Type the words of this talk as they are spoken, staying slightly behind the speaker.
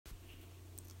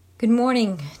Good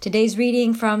morning. Today's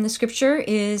reading from the scripture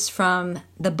is from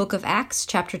the book of Acts,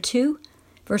 chapter 2,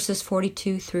 verses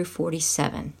 42 through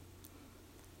 47.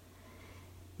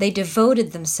 They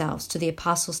devoted themselves to the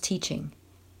apostles' teaching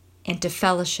and to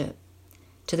fellowship,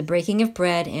 to the breaking of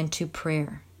bread and to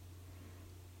prayer.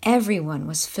 Everyone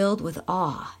was filled with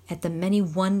awe at the many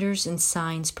wonders and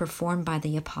signs performed by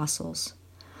the apostles.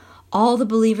 All the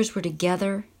believers were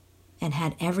together and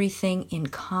had everything in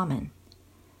common.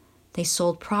 They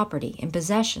sold property and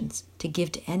possessions to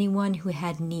give to anyone who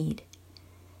had need.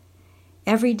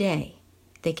 Every day,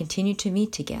 they continued to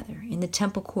meet together in the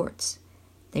temple courts.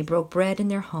 They broke bread in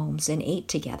their homes and ate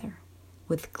together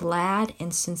with glad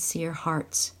and sincere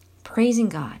hearts, praising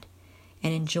God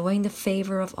and enjoying the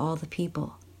favor of all the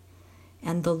people.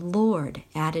 And the Lord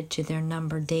added to their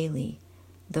number daily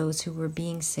those who were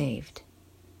being saved.